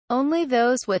Only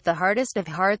those with the hardest of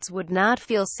hearts would not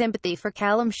feel sympathy for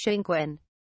Callum Shinkwin.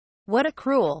 What a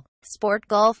cruel sport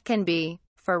golf can be.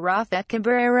 For Rafa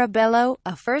Cabrera, Bello,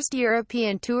 a first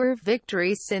European Tour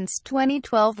victory since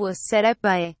 2012 was set up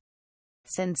by a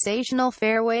sensational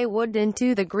fairway wood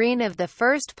into the green of the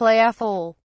first playoff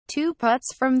hole. 2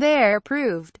 putts from there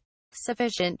proved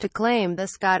sufficient to claim the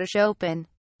Scottish Open.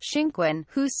 Shinkwin,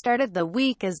 who started the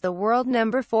week as the world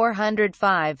number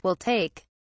 405, will take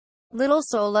little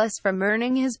solace from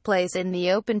earning his place in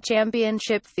the Open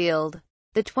Championship field.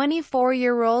 The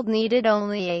 24-year-old needed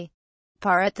only a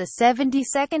par at the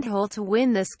 72nd hole to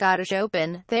win the Scottish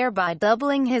Open, thereby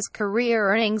doubling his career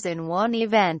earnings in one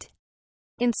event.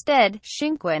 Instead,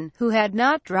 Shinkwin, who had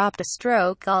not dropped a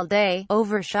stroke all day,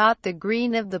 overshot the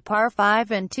green of the par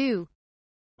 5 and 2,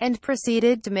 and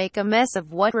proceeded to make a mess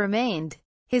of what remained.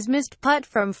 His missed putt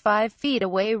from 5 feet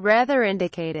away rather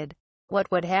indicated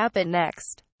what would happen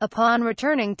next. Upon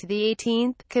returning to the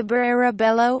 18th, Cabrera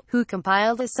Bello, who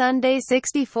compiled a Sunday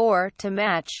 64 to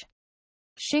match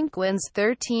Shinkwin's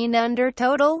 13-under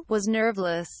total, was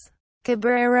nerveless.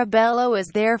 Cabrera Bello is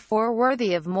therefore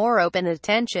worthy of more open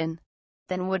attention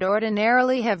than would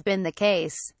ordinarily have been the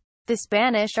case. The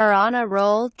Spanish are on a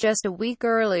roll. Just a week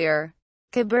earlier,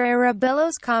 Cabrera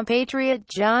Bello's compatriot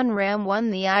John Ram won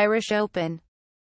the Irish Open.